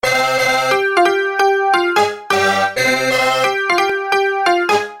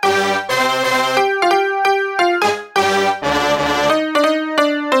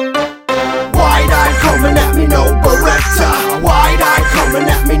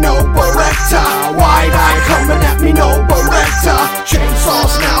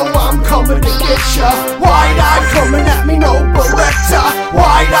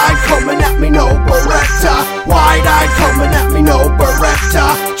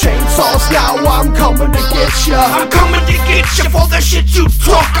get ya. I'm coming to get ya for the shit you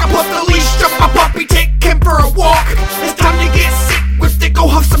talk. I put the leash on my puppy, take him for a walk. It's time to get sick with it, go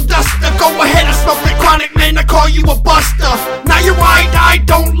huff some dust. Go ahead and smoke that chronic, man, I call you a buster. Now you're right, I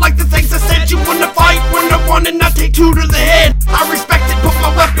don't like the things I said. You wanna fight, wanna run, and I take two to the head. I respect it, put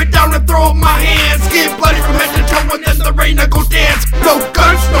my weapon down and throw up my hands. Get bloody from head to toe and then the rain I go dance. No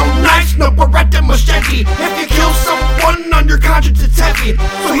guns, no knives, no beretta machete. If you kill someone on your conscience, it's heavy.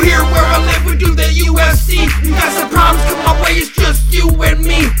 So here where I live, we do the UFC. You got some problems, come my way, it's just you and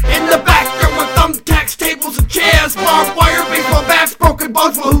me. In the backyard with thumbtacks, tables and chairs, barbed wire, baseball bats, broken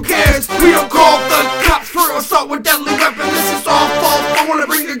bones, well who cares? We don't call the cops for assault with deadly weapon. This is all false, don't wanna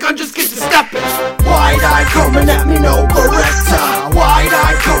bring a gun, just get to stepping. Wide-eye coming at me, no beretta.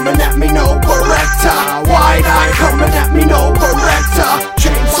 Wide-eye coming at me, no beretta. Wide-eye coming at me, no beretta.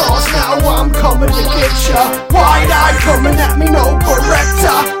 Chainsaws now, I'm coming to get ya. Wide-eye coming at me, no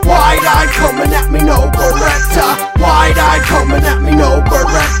beretta. Wide-eye coming at me, no beretta. Wide-eye coming at me, no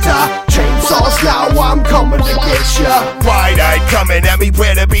beretta. Chainsaws now, I'm coming to get ya. Wide-eyed coming at me,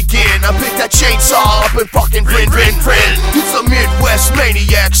 where to begin? I pick that chainsaw up and fucking grin. It's a Midwest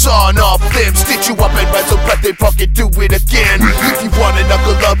maniac sawing off limbs. Stitch you up and rental, but they fucking do it again. If you wanna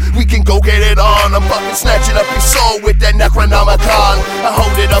knuckle up, we can go get it on. I'm fucking snatching up your soul with that Necronomicon. I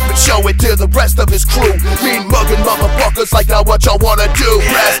hold it up and show it to the rest of his crew. Mean mugging motherfuckers like now what y'all wanna do.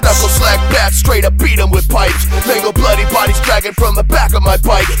 Brass knuckle slack back, straight up beat 'em with pipes. Mangle bloody bodies dragging from the back of my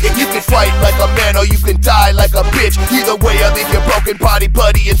bike. You can fight like a man or you can die like a bitch. Either way I leave your broken body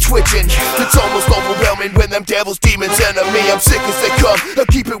bloody and twitching. It's almost overwhelming when them devils, demons enter me. I'm sick as they come, I'll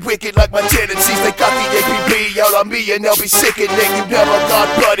keep it wicked like my tendencies. They got the APB out on me and they'll be sickening. You never got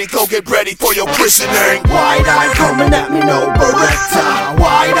bloody, go get ready for your christening. Wide-eye coming at me, no beretta.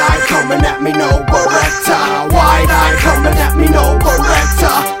 Wide-eye coming at me, no beretta. Wide-eye coming at me, no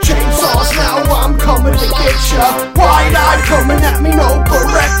beretta. Chainsaws now, I'm coming to get ya. Wide-eye coming at me, no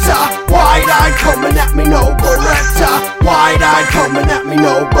beretta. Wide-eye coming at me, no beretta. Wide-eye coming at me,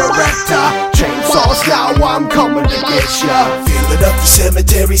 no beretta. Chainsaws now, I'm coming to get ya. Filling up the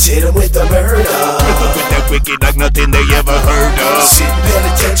cemeteries, hit 'em with the murder. With that wicked like nothing they ever heard of. Sitting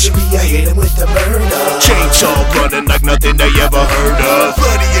penitentiary, I hit 'em with the murder. Chainsaw running like nothing they ever heard of.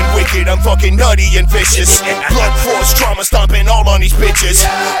 Bloody and wicked, I'm fucking nutty and vicious. Blunt force trauma stomping all on these bitches.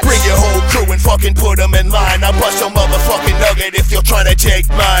 Bring your whole crew and fucking put 'em in line. I'll bust your motherfucking nugget if you're trying to take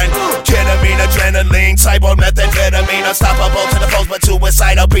mine. Ketamine, adrenaline, cyborg methamphetamine. Unstoppable to the foes, but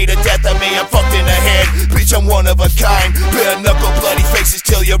suicide, I'll be the death of me. I'm fucked in the head, bitch, I'm one of a kind. Bare knuckle, bloody faces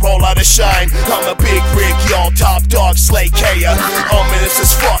till you're all out of shine. I'm a big rig, y'all, top dog, slay K-ya. Ominous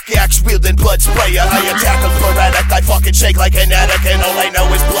as fuck, axe wielding blood sprayer. I attack a sporadic, I fucking shake like an addict. And all I know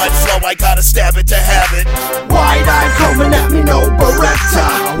is blood flow, I gotta stab it to have it. Wide-eye coming at me, no beretta.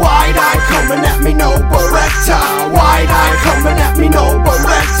 Wide-eye coming at me, no beretta. Wide-eye coming at me, no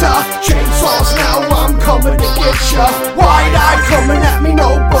beretta. Chainsaws now, I'm coming to get ya. Wide-eye coming at me,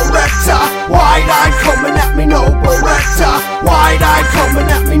 no beretta. Wide-eye coming at me, no beretta. Wide-eye coming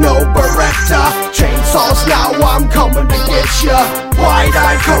at me, no beretta. Chainsaws now, I'm coming to get ya.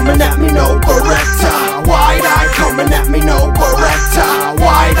 Wide-eye coming at me, no beretta. Wide-eye coming at me, no beretta.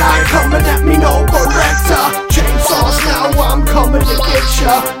 Wide-eye coming at me, no beretta. Chainsaws now, I'm coming to get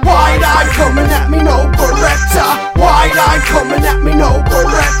ya. Wide-eye coming at me, no beretta. Wide-eye coming at me, no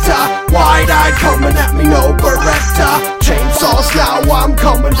beretta. Wide-eye coming at me, no beretta. Chainsaws now, I'm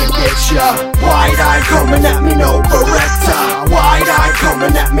coming to get ya. Wide-eye coming at me, no beretta. Wide-eye